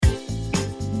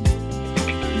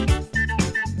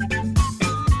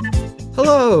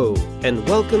Hello, and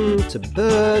welcome to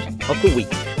Bird of the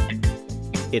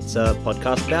Week. It's a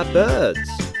podcast about birds,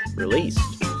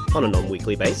 released on a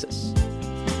non-weekly basis.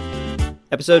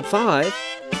 Episode 5,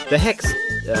 The Heck's,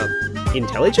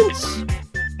 Intelligence?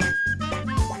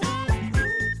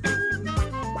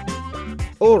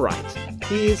 Alright,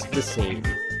 here's the scene.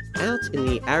 Out in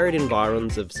the arid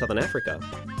environs of southern Africa,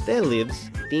 there lives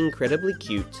the incredibly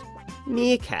cute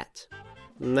meerkat.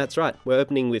 And that's right, we're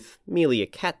opening with merely a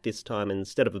cat this time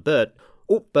instead of a bird.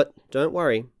 Oh, but don't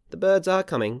worry, the birds are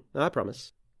coming, I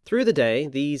promise. Through the day,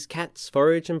 these cats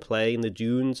forage and play in the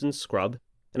dunes and scrub,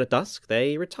 and at dusk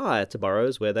they retire to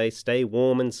burrows where they stay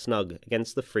warm and snug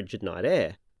against the frigid night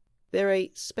air. They're a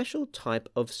special type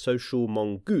of social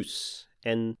mongoose,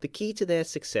 and the key to their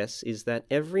success is that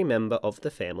every member of the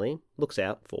family looks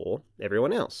out for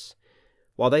everyone else.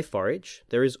 While they forage,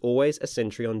 there is always a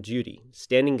sentry on duty,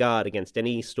 standing guard against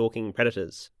any stalking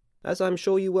predators. As I'm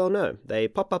sure you well know, they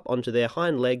pop up onto their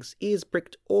hind legs, ears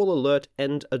pricked, all alert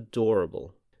and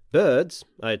adorable. Birds,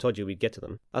 I told you we'd get to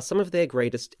them, are some of their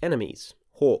greatest enemies.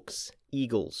 Hawks,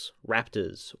 eagles,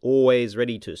 raptors, always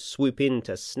ready to swoop in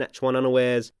to snatch one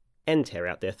unawares and tear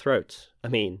out their throat. I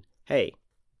mean, hey,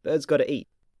 birds gotta eat.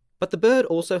 But the bird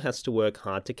also has to work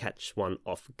hard to catch one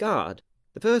off guard.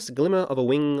 The first glimmer of a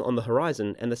wing on the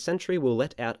horizon and the sentry will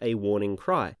let out a warning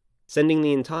cry, sending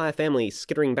the entire family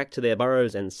skittering back to their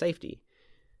burrows and safety.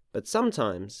 But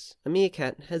sometimes, a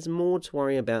meerkat has more to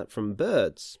worry about from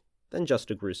birds than just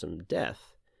a gruesome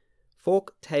death.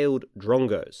 Fork-tailed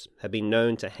drongos have been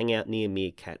known to hang out near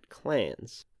meerkat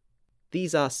clans.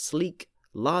 These are sleek,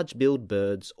 large-billed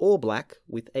birds, all black,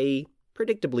 with a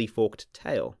predictably forked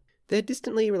tail. They're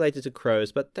distantly related to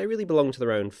crows, but they really belong to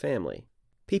their own family.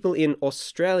 People in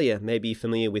Australia may be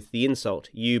familiar with the insult,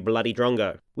 "you bloody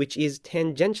drongo," which is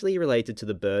tangentially related to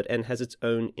the bird and has its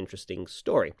own interesting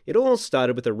story. It all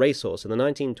started with a racehorse in the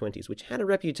 1920s, which had a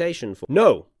reputation for...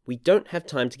 No, we don't have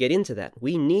time to get into that.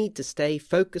 We need to stay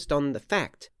focused on the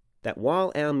fact that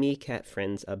while our meerkat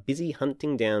friends are busy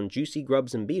hunting down juicy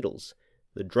grubs and beetles,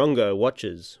 the drongo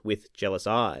watches with jealous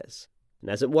eyes. And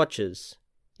as it watches,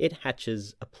 it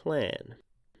hatches a plan.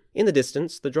 In the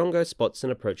distance, the drongo spots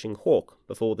an approaching hawk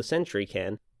before the sentry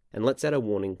can and lets out a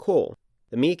warning call.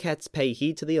 The meerkats pay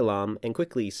heed to the alarm and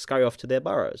quickly scurry off to their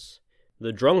burrows.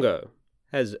 The drongo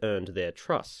has earned their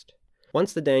trust.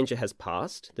 Once the danger has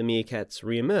passed, the meerkats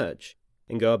re-emerge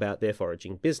and go about their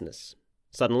foraging business.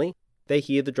 Suddenly, they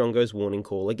hear the drongo's warning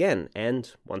call again,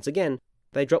 and, once again,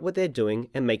 they drop what they're doing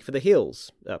and make for the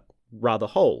hills,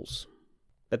 holes.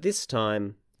 But this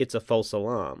time, it's a false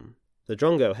alarm. The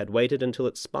drongo had waited until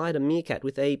it spied a meerkat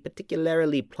with a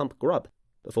particularly plump grub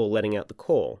before letting out the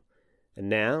call. And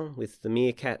now, with the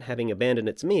meerkat having abandoned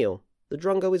its meal, the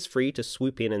drongo is free to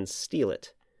swoop in and steal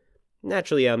it.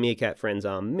 Naturally, our meerkat friends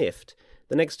are miffed.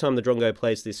 The next time the drongo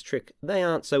plays this trick, they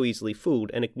aren't so easily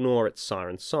fooled and ignore its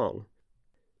siren song.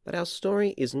 But our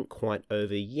story isn't quite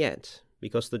over yet,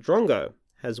 because the drongo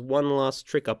has one last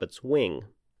trick up its wing.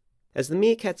 As the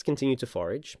meerkats continue to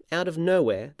forage, out of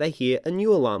nowhere they hear a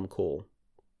new alarm call.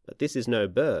 But this is no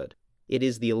bird. It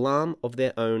is the alarm of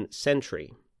their own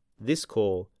sentry. This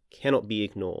call cannot be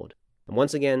ignored, and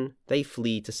once again they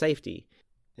flee to safety.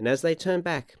 And as they turn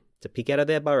back to peek out of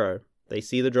their burrow, they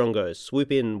see the drongo swoop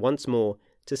in once more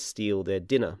to steal their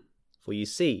dinner. For you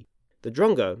see, the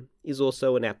drongo is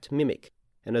also an apt mimic,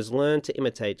 and has learned to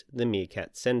imitate the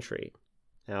meerkat sentry.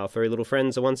 Our furry little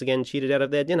friends are once again cheated out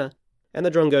of their dinner, and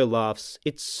the drongo laughs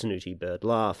its snooty bird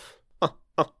laugh.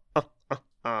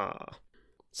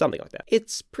 Something like that.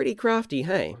 It's pretty crafty,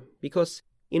 hey? Because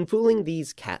in fooling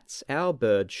these cats, our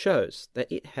bird shows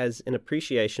that it has an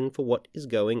appreciation for what is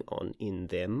going on in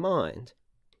their mind.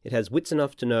 It has wits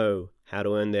enough to know how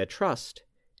to earn their trust,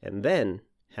 and then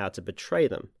how to betray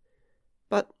them.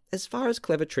 But as far as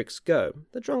clever tricks go,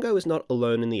 the drongo is not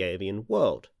alone in the avian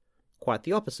world. Quite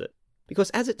the opposite. Because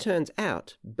as it turns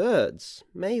out, birds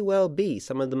may well be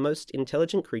some of the most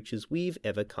intelligent creatures we've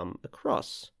ever come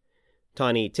across.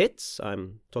 Tiny tits,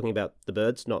 I'm talking about the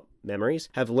birds, not memories,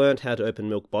 have learned how to open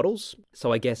milk bottles,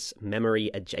 so I guess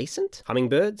memory adjacent.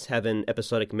 Hummingbirds have an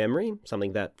episodic memory,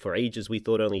 something that for ages we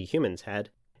thought only humans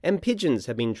had. And pigeons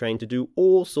have been trained to do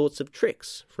all sorts of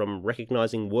tricks, from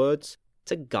recognizing words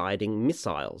to guiding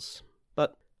missiles.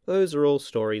 But those are all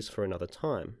stories for another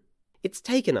time. It's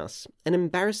taken us an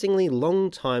embarrassingly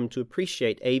long time to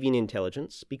appreciate avian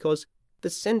intelligence because for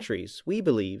centuries we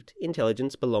believed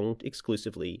intelligence belonged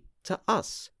exclusively to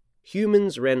us.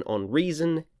 Humans ran on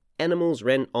reason, animals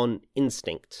ran on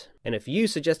instinct. And if you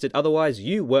suggested otherwise,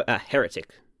 you were a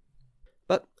heretic.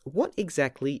 But what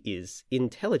exactly is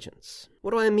intelligence?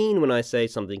 What do I mean when I say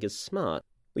something is smart?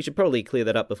 We should probably clear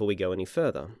that up before we go any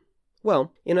further.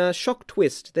 Well, in a shock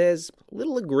twist, there's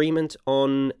little agreement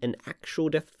on an actual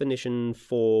definition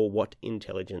for what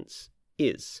intelligence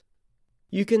is.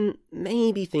 You can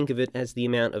maybe think of it as the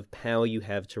amount of power you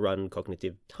have to run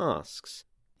cognitive tasks.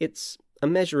 It's a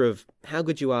measure of how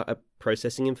good you are at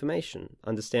processing information,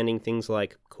 understanding things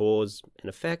like cause and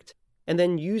effect, and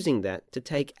then using that to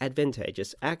take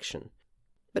advantageous action.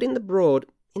 But in the broad,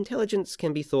 intelligence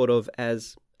can be thought of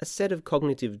as a set of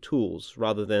cognitive tools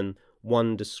rather than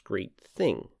one discrete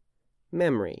thing.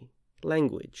 Memory,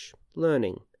 language,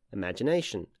 learning,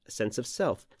 imagination, a sense of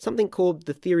self, something called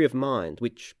the theory of mind,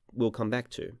 which we'll come back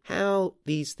to. How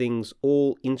these things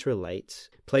all interrelate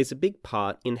plays a big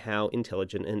part in how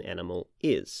intelligent an animal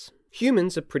is.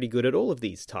 Humans are pretty good at all of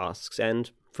these tasks,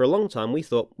 and for a long time we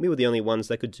thought we were the only ones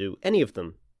that could do any of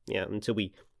them. Until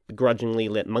we begrudgingly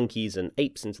let monkeys and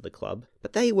apes into the club.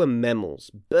 But they were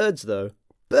mammals. Birds, though.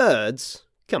 Birds?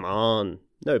 Come on.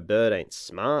 No bird ain't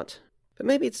smart. But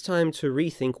maybe it's time to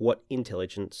rethink what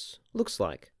intelligence looks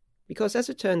like. Because as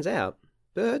it turns out,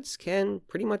 birds can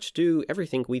pretty much do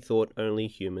everything we thought only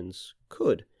humans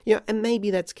could. And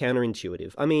maybe that's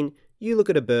counterintuitive. I mean, you look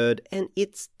at a bird and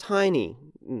it's tiny,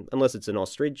 unless it's an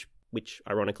ostrich, which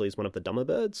ironically is one of the dumber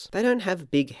birds. They don't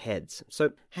have big heads,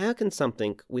 so how can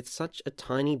something with such a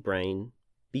tiny brain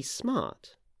be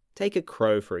smart? Take a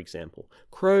crow, for example.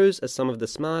 Crows are some of the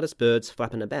smartest birds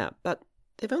flapping about, but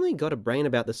they've only got a brain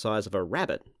about the size of a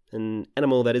rabbit, an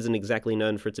animal that isn't exactly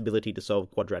known for its ability to solve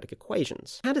quadratic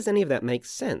equations. How does any of that make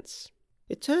sense?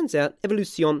 It turns out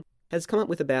evolution has come up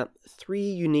with about 3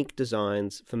 unique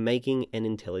designs for making an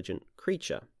intelligent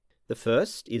creature. The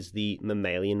first is the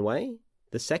mammalian way.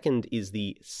 The second is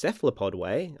the cephalopod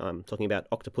way. I'm talking about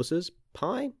octopuses,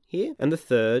 pie here. And the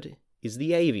third is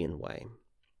the avian way.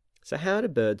 So how do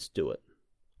birds do it?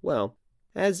 Well,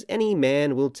 as any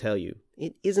man will tell you,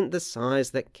 it isn't the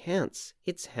size that counts,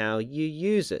 it's how you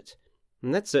use it.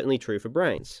 And that's certainly true for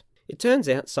brains. It turns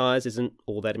out size isn't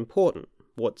all that important.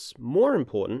 What's more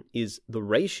important is the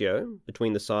ratio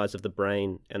between the size of the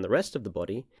brain and the rest of the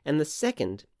body, and the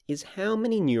second is how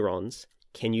many neurons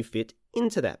can you fit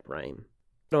into that brain.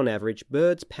 On average,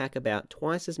 birds pack about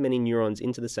twice as many neurons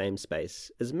into the same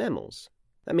space as mammals.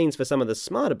 That means for some of the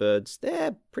smarter birds,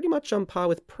 they're pretty much on par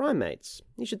with primates.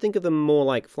 You should think of them more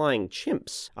like flying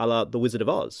chimps, a la The Wizard of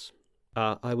Oz.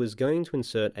 I was going to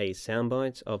insert a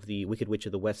soundbite of the Wicked Witch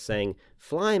of the West saying,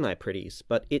 "Fly, my pretties,"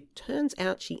 but it turns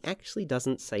out she actually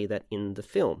doesn't say that in the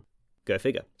film. Go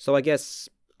figure. So I guess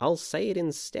I'll say it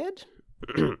instead?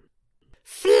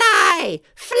 Fly!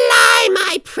 Fly,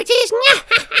 my pretties!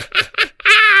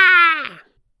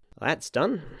 That's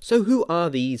done. So who are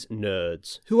these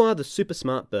nerds? Who are the super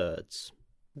smart birds?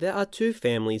 There are 2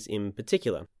 families in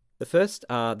particular. The first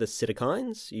are the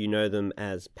Psittacines. You know them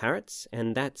as parrots,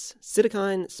 and that's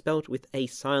Psittacine spelt with a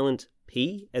silent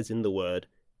P, as in the word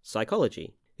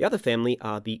psychology. The other family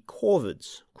are the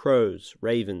corvids, crows,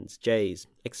 ravens, jays,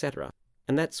 etc.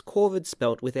 And that's corvid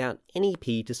spelt without any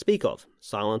P to speak of,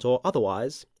 silent or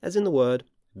otherwise, as in the word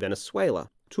Venezuela.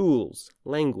 Tools,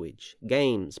 language,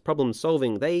 games, problem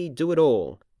solving, they do it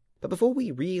all. But before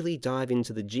we really dive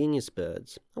into the genius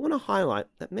birds, I want to highlight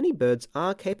that many birds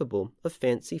are capable of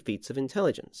fancy feats of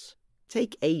intelligence.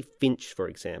 Take a finch, for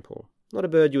example. Not a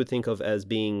bird you would think of as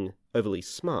being overly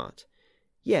smart.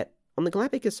 Yet, on the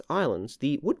Galapagos Islands,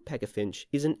 the woodpecker finch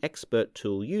is an expert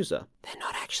tool user. They're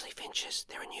not actually finches,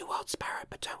 they're a New World sparrow,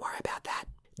 but don't worry about that.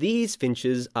 These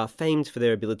finches are famed for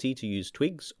their ability to use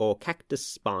twigs or cactus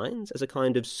spines as a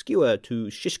kind of skewer to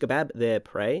shish kebab their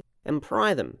prey and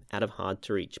pry them out of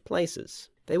hard-to-reach places.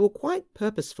 They will quite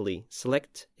purposefully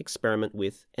select, experiment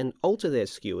with, and alter their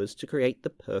skewers to create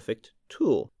the perfect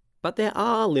tool. But there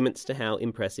are limits to how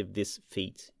impressive this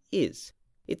feat is.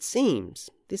 It seems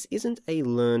this isn't a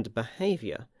learned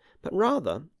behaviour, but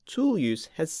rather tool use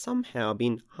has somehow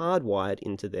been hardwired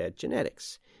into their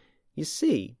genetics. You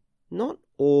see, not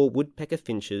all woodpecker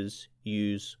finches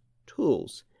use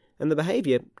tools, and the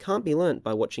behaviour can't be learnt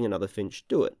by watching another finch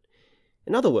do it.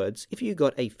 In other words, if you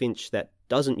got a finch that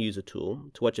doesn't use a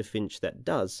tool to watch a finch that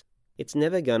does, it's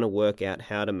never going to work out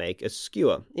how to make a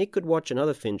skewer. It could watch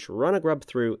another finch run a grub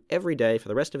through every day for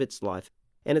the rest of its life,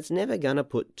 and it's never going to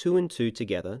put 2 and 2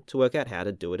 together to work out how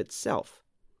to do it itself.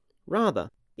 Rather,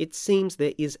 it seems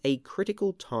there is a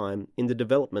critical time in the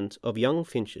development of young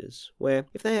finches where,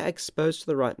 if they are exposed to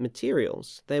the right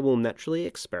materials, they will naturally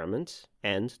experiment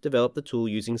and develop the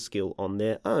tool-using skill on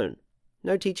their own.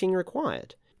 No teaching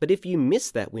required. But if you miss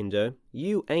that window,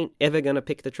 you ain't ever going to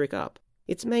pick the trick up.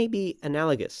 It's maybe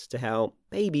analogous to how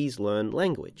babies learn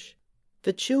language.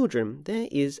 For children, there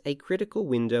is a critical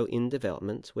window in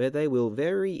development where they will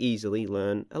very easily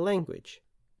learn a language.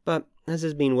 But, as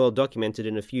has been well documented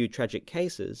in a few tragic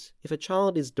cases, if a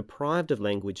child is deprived of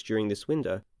language during this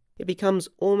window, it becomes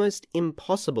almost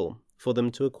impossible for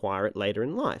them to acquire it later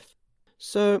in life.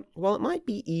 So, while it might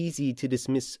be easy to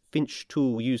dismiss Finch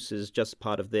tool use as just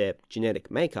part of their genetic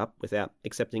makeup without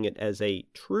accepting it as a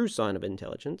true sign of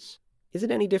intelligence, is it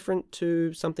any different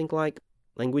to something like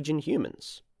language in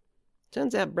humans?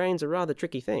 Turns out brains are rather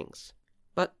tricky things.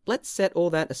 But let's set all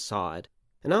that aside,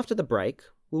 and after the break,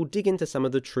 we'll dig into some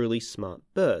of the truly smart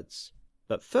birds.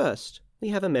 But first, we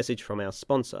have a message from our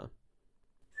sponsor.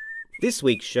 This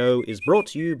week's show is brought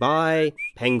to you by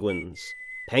Penguins.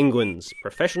 Penguins,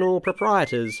 professional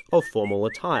proprietors of formal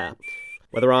attire.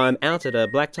 Whether I'm out at a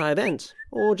black tie event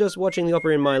or just watching the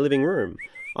opera in my living room,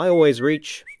 I always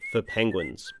reach for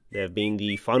Penguins. They've been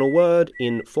the final word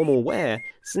in formal wear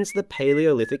since the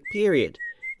Paleolithic period.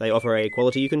 They offer a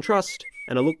quality you can trust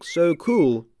and a look so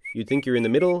cool you'd think you're in the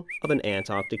middle of an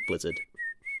Antarctic blizzard.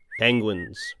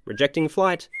 Penguins, rejecting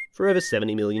flight for over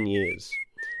 70 million years.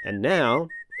 And now,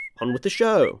 on with the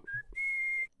show.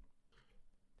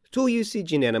 Tool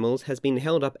usage in animals has been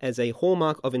held up as a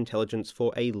hallmark of intelligence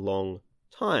for a long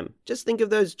time. Just think of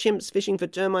those chimps fishing for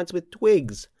termites with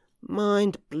twigs.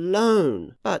 Mind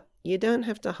blown. But you don't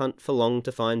have to hunt for long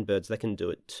to find birds that can do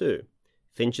it too.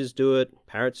 Finches do it,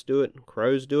 parrots do it,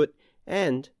 crows do it,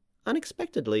 and,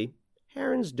 unexpectedly,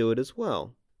 herons do it as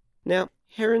well. Now,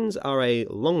 herons are a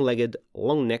long-legged,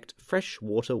 long-necked,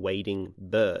 freshwater wading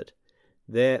bird.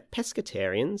 They're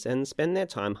pescatarians and spend their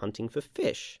time hunting for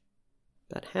fish.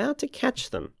 But how to catch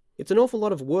them? It's an awful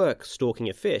lot of work stalking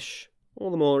a fish.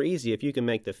 All the more easy if you can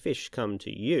make the fish come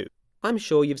to you. I'm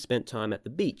sure you've spent time at the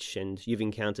beach and you've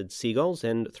encountered seagulls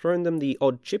and thrown them the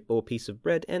odd chip or piece of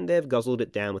bread and they've guzzled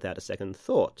it down without a second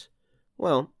thought.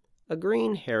 Well, a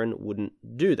green heron wouldn't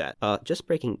do that. Just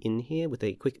breaking in here with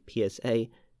a quick PSA,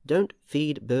 don't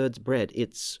feed birds bread,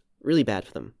 it's really bad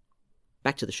for them.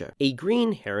 Back to the show. A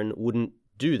green heron wouldn't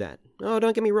do that. Oh,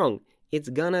 don't get me wrong, it's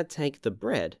gonna take the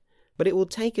bread, but it will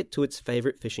take it to its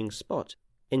favourite fishing spot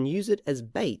and use it as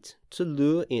bait to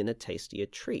lure in a tastier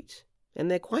treat. And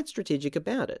they're quite strategic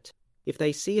about it. If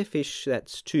they see a fish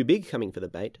that's too big coming for the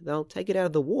bait, they'll take it out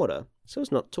of the water so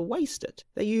as not to waste it.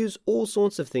 They use all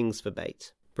sorts of things for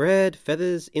bait. Bread,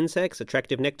 feathers, insects,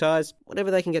 attractive neckties, whatever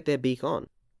they can get their beak on.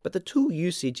 But the tool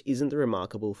usage isn't the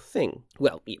remarkable thing.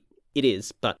 Well, it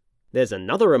is, but there's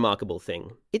another remarkable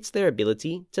thing. It's their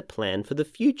ability to plan for the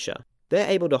future. They're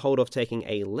able to hold off taking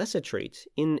a lesser treat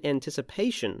in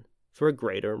anticipation for a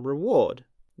greater reward.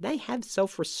 They have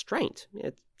self-restraint.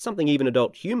 It's something even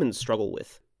adult humans struggle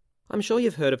with. I'm sure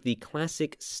you've heard of the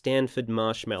classic Stanford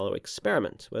marshmallow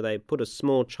experiment, where they put a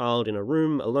small child in a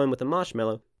room alone with a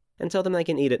marshmallow and tell them they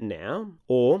can eat it now,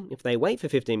 or if they wait for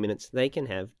 15 minutes, they can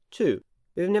have two.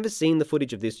 If you've never seen the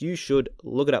footage of this, you should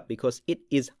look it up because it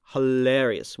is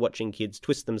hilarious watching kids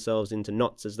twist themselves into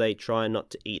knots as they try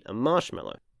not to eat a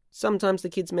marshmallow. Sometimes the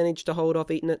kids manage to hold off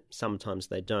eating it, sometimes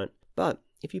they don't. But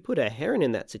if you put a heron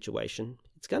in that situation,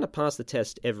 it's going to pass the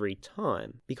test every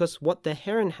time, because what the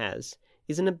heron has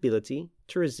is an ability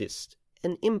to resist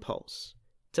an impulse,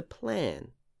 to plan,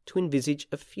 to envisage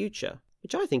a future,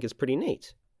 which I think is pretty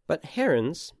neat. But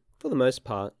herons, for the most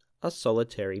part, are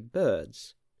solitary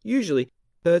birds. Usually,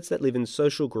 birds that live in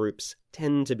social groups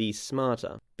tend to be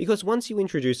smarter, because once you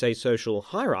introduce a social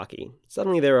hierarchy,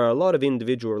 suddenly there are a lot of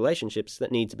individual relationships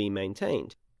that need to be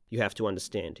maintained. You have to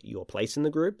understand your place in the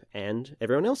group and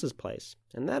everyone else's place,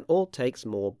 and that all takes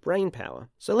more brain power.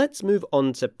 So let's move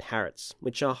on to parrots,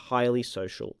 which are highly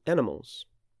social animals.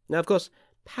 Now, of course,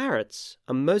 parrots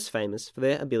are most famous for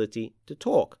their ability to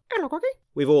talk. Hello, Cocky.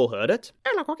 We've all heard it.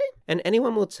 Hello, Cocky. And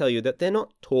anyone will tell you that they're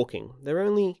not talking, they're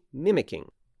only mimicking.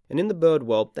 And in the bird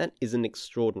world, that isn't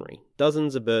extraordinary.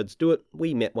 Dozens of birds do it.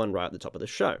 We met one right at the top of the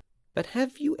show. But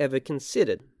have you ever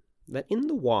considered that in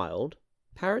the wild,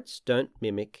 parrots don't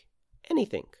mimic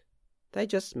anything? They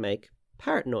just make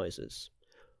parrot noises.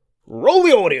 Roll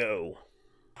the audio!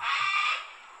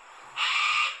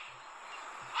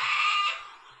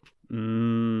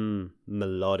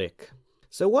 Melodic.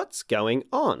 So what's going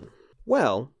on?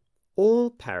 Well, all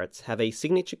parrots have a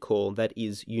signature call that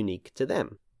is unique to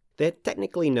them. They're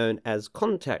technically known as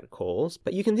contact calls,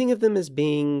 but you can think of them as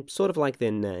being sort of like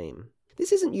their name.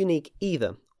 This isn't unique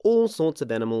either. All sorts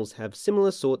of animals have similar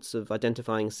sorts of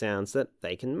identifying sounds that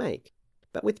they can make.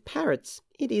 But with parrots,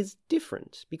 it is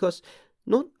different, because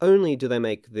not only do they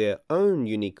make their own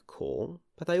unique call,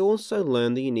 but they also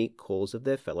learn the unique calls of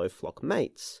their fellow flock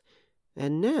mates.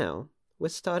 And now, we're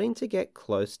starting to get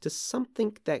close to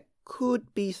something that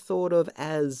could be thought of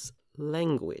as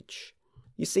language.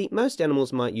 You see, most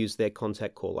animals might use their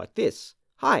contact call like this.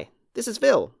 Hi, this is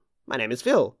Phil. My name is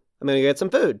Phil. I'm going to get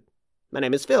some food. My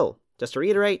name is Phil. Just to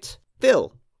reiterate,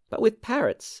 Phil. But with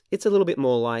parrots, it's a little bit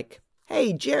more like,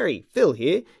 hey, Jerry, Phil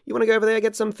here. You want to go over there and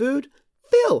get some food?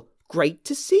 Phil, great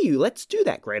to see you. Let's do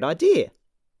that. Great idea.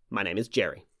 My name is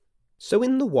Jerry. So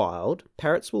in the wild,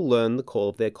 parrots will learn the call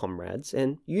of their comrades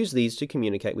and use these to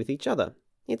communicate with each other.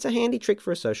 It's a handy trick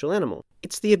for a social animal.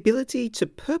 It's the ability to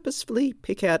purposefully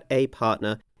pick out a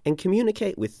partner and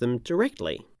communicate with them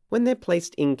directly. When they're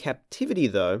placed in captivity,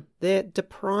 though, they're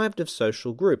deprived of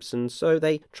social groups, and so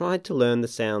they try to learn the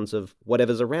sounds of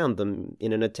whatever's around them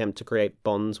in an attempt to create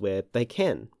bonds where they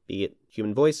can, be it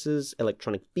human voices,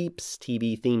 electronic beeps,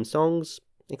 TV theme songs,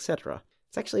 etc.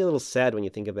 It's actually a little sad when you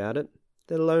think about it.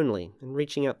 They're lonely and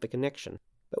reaching out for connection.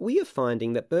 But we are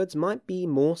finding that birds might be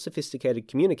more sophisticated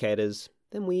communicators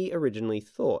than we originally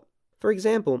thought. For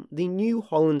example, the New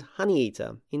Holland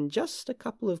honeyeater, in just a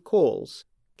couple of calls,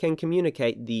 can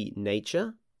communicate the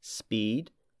nature, speed,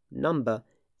 number,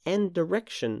 and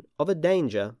direction of a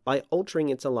danger by altering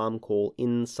its alarm call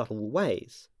in subtle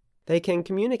ways. They can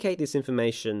communicate this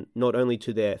information not only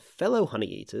to their fellow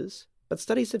honeyeaters, but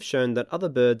studies have shown that other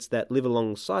birds that live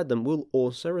alongside them will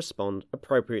also respond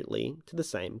appropriately to the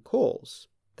same calls.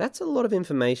 That's a lot of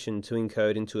information to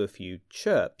encode into a few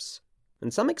chirps,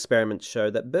 and some experiments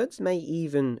show that birds may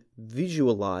even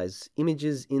visualize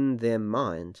images in their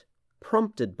mind,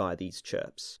 prompted by these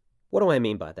chirps. What do I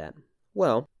mean by that?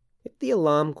 Well, if the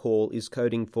alarm call is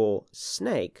coding for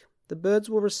snake, the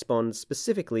birds will respond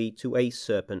specifically to a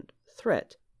serpent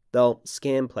threat. They'll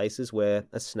scan places where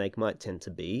a snake might tend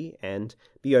to be and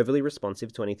be overly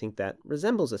responsive to anything that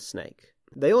resembles a snake.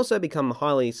 They also become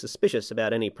highly suspicious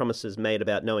about any promises made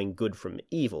about knowing good from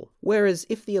evil. Whereas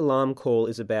if the alarm call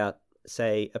is about,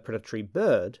 say, a predatory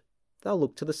bird, they'll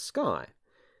look to the sky.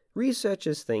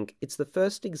 Researchers think it's the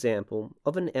first example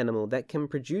of an animal that can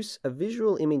produce a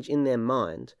visual image in their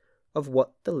mind of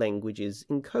what the language is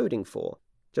encoding for.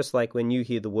 Just like when you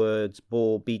hear the words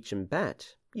ball, beach, and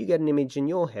bat, you get an image in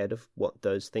your head of what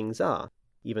those things are,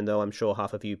 even though I'm sure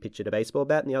half of you pictured a baseball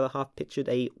bat and the other half pictured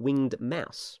a winged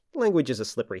mouse. Language is a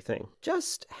slippery thing.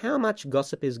 Just how much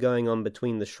gossip is going on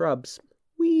between the shrubs,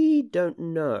 we don't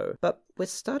know, but we're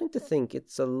starting to think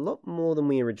it's a lot more than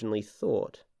we originally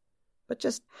thought. But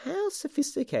just how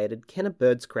sophisticated can a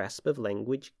bird's grasp of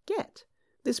language get?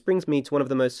 This brings me to one of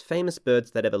the most famous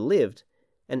birds that ever lived,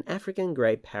 an African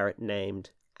grey parrot named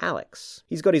Alex.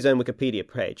 He's got his own Wikipedia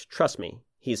page, trust me,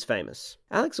 he's famous.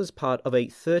 Alex was part of a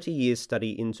 30-year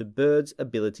study into birds'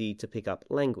 ability to pick up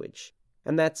language,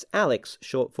 and that's ALEX,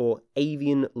 short for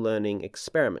Avian Learning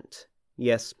Experiment.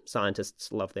 Yes,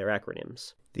 scientists love their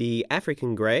acronyms. The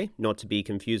African grey, not to be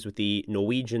confused with the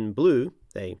Norwegian blue,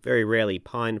 they very rarely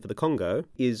pine for the Congo,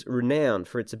 is renowned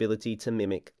for its ability to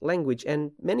mimic language,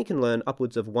 and many can learn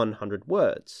upwards of 100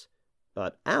 words.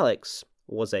 But Alex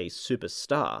was a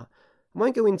superstar. I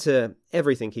won't go into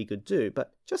everything he could do,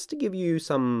 but just to give you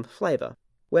some flavour.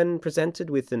 When presented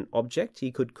with an object,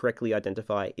 he could correctly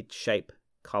identify its shape,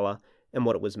 colour, and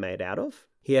what it was made out of.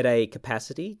 He had a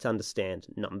capacity to understand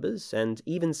numbers, and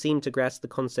even seemed to grasp the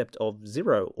concept of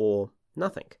zero or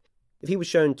nothing. If he was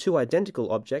shown two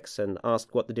identical objects and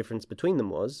asked what the difference between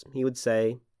them was, he would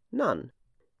say, none.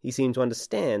 He seemed to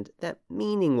understand that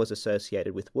meaning was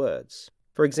associated with words.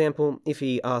 For example, if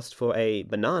he asked for a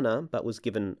banana but was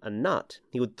given a nut,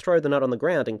 he would throw the nut on the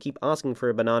ground and keep asking for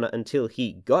a banana until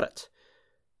he got it.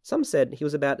 Some said he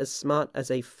was about as smart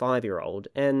as a 5-year-old,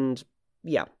 and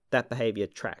yeah, that behaviour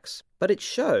tracks. But it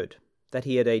showed that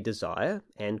he had a desire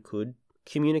and could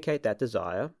communicate that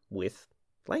desire with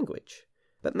language.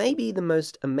 But maybe the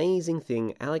most amazing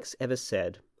thing Alex ever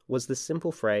said was the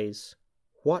simple phrase,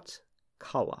 "What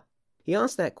colour?" He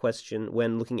asked that question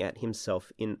when looking at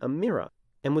himself in a mirror,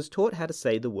 and was taught how to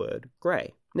say the word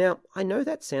grey. Now, I know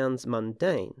that sounds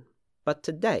mundane, but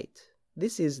to date,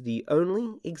 this is the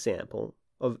only example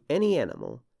of any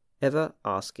animal ever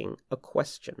asking a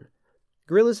question.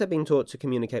 Gorillas have been taught to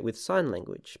communicate with sign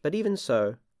language, but even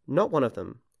so, not one of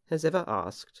them has ever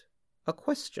asked a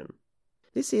question.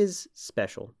 This is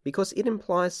special because it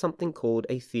implies something called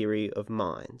a theory of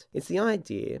mind. It's the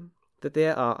idea that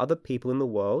there are other people in the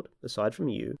world, aside from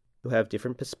you, who have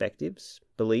different perspectives,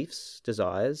 beliefs,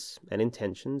 desires, and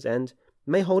intentions, and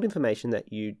may hold information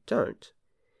that you don't.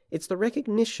 It's the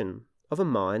recognition of a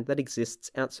mind that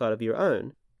exists outside of your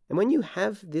own, and when you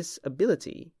have this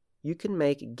ability, you can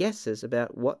make guesses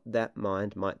about what that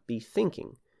mind might be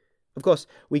thinking. Of course,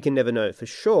 we can never know for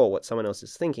sure what someone else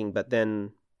is thinking, but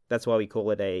then that's why we call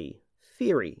it a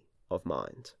theory of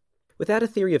mind. Without a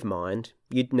theory of mind,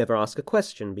 you'd never ask a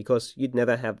question because you'd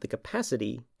never have the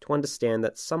capacity to understand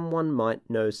that someone might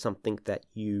know something that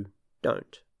you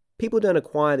don't. People don't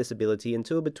acquire this ability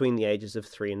until between the ages of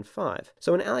 3 and 5.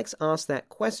 So when Alex asked that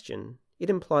question,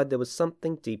 it implied there was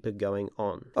something deeper going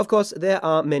on. Of course, there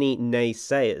are many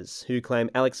naysayers who claim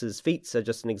Alex's feats are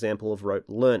just an example of rote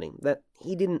learning, that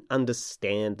he didn't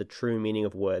understand the true meaning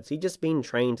of words, he'd just been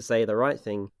trained to say the right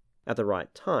thing at the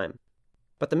right time.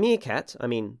 But the mere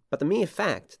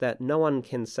fact that no one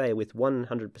can say with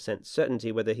 100%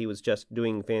 certainty whether he was just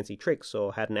doing fancy tricks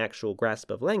or had an actual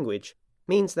grasp of language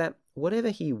means that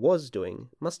whatever he was doing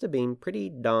must have been pretty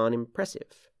darn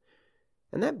impressive.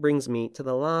 And that brings me to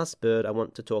the last bird I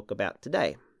want to talk about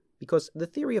today, because the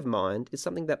theory of mind is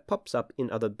something that pops up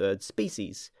in other bird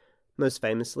species, most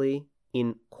famously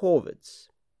in corvids.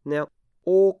 Now,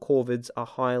 all corvids are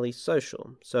highly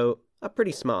social, so are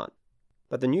pretty smart.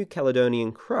 But the New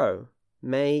Caledonian crow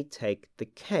may take the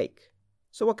cake.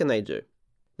 So what can they do?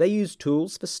 They use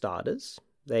tools for starters.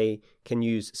 They can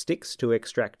use sticks to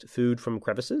extract food from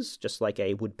crevices, just like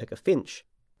a woodpecker finch.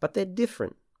 But they're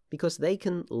different because they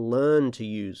can learn to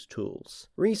use tools.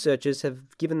 Researchers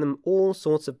have given them all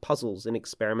sorts of puzzles and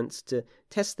experiments to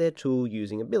test their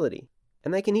tool-using ability.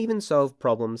 And they can even solve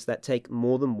problems that take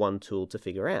more than one tool to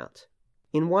figure out.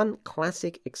 In one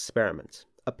classic experiment,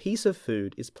 a piece of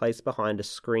food is placed behind a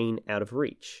screen out of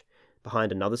reach.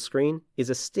 Behind another screen is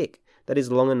a stick that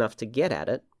is long enough to get at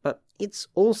it, but it's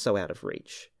also out of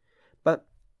reach. But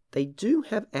they do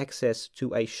have access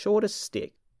to a shorter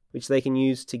stick, which they can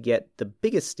use to get the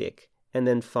bigger stick and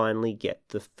then finally get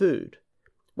the food.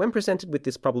 When presented with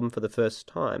this problem for the first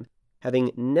time, having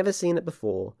never seen it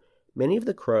before, many of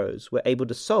the crows were able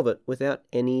to solve it without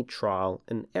any trial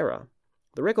and error.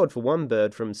 The record for one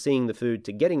bird from seeing the food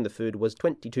to getting the food was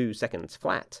 22 seconds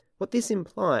flat. What this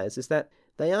implies is that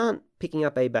they aren't picking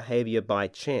up a behavior by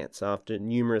chance after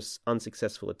numerous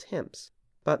unsuccessful attempts,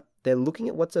 but they're looking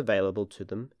at what's available to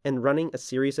them and running a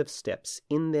series of steps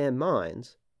in their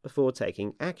minds before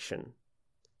taking action.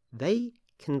 They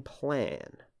can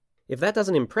plan. If that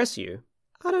doesn't impress you,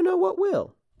 I don't know what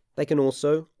will. They can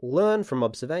also learn from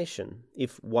observation.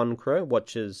 If one crow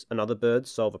watches another bird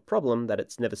solve a problem that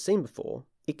it's never seen before,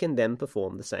 it can then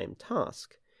perform the same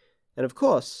task. And of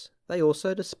course, they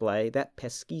also display that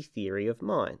pesky theory of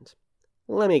mind.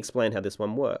 Let me explain how this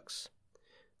one works.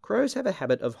 Crows have a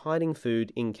habit of hiding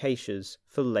food in caches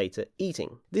for later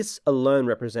eating. This alone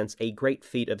represents a great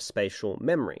feat of spatial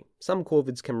memory. Some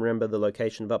corvids can remember the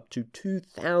location of up to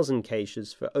 2,000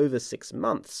 caches for over 6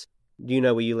 months. Do you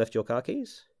know where you left your car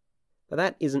keys? But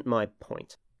that isn't my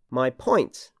point. My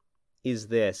point is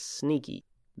they're sneaky.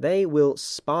 They will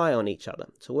spy on each other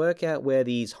to work out where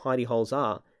these hidey holes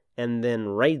are and then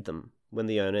raid them when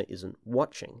the owner isn't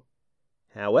watching.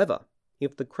 However,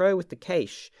 if the crow with the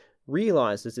cache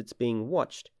realizes it's being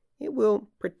watched, it will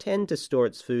pretend to store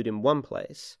its food in one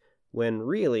place when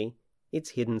really it's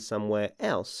hidden somewhere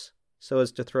else so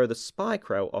as to throw the spy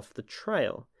crow off the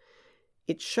trail.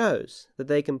 It shows that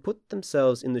they can put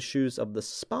themselves in the shoes of the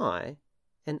spy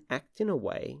and act in a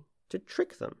way to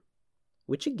trick them,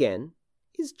 which again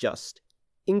is just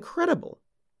incredible.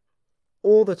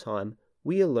 All the time,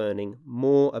 we are learning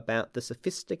more about the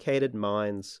sophisticated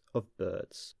minds of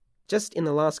birds. Just in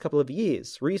the last couple of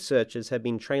years, researchers have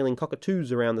been trailing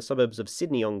cockatoos around the suburbs of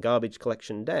Sydney on garbage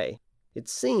collection day. It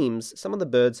seems some of the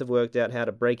birds have worked out how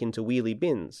to break into wheelie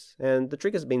bins, and the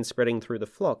trick has been spreading through the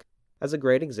flock as a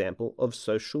great example of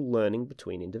social learning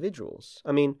between individuals.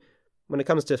 I mean, when it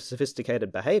comes to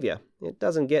sophisticated behavior, it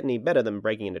doesn't get any better than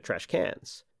breaking into trash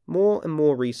cans. More and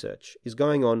more research is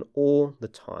going on all the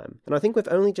time, and I think we've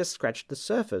only just scratched the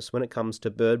surface when it comes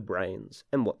to bird brains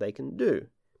and what they can do.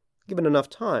 Given enough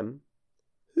time,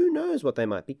 who knows what they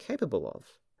might be capable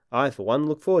of? I, for one,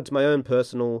 look forward to my own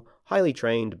personal, highly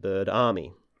trained bird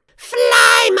army.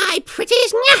 Fly, my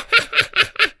pretties!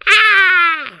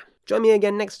 Join me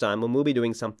again next time when we'll be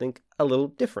doing something a little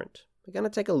different. We're going to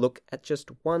take a look at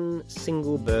just one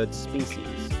single bird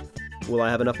species. Will I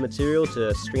have enough material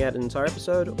to string out an entire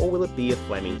episode, or will it be a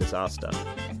flaming disaster?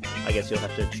 I guess you'll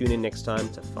have to tune in next time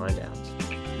to find out.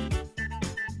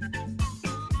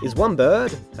 Is one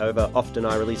bird, however often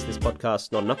I release this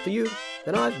podcast, not enough for you?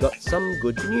 Then I've got some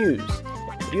good news.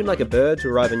 If you'd like a bird to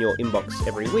arrive in your inbox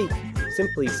every week,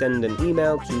 simply send an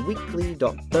email to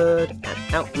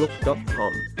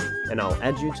weekly.bird@outlook.com and I'll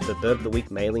add you to the Bird of the Week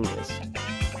mailing list.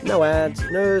 No ads,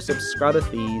 no subscriber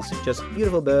fees, just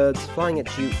beautiful birds flying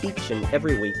at you each and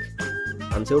every week.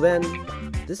 Until then,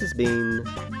 this has been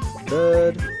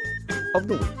Bird of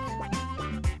the Week.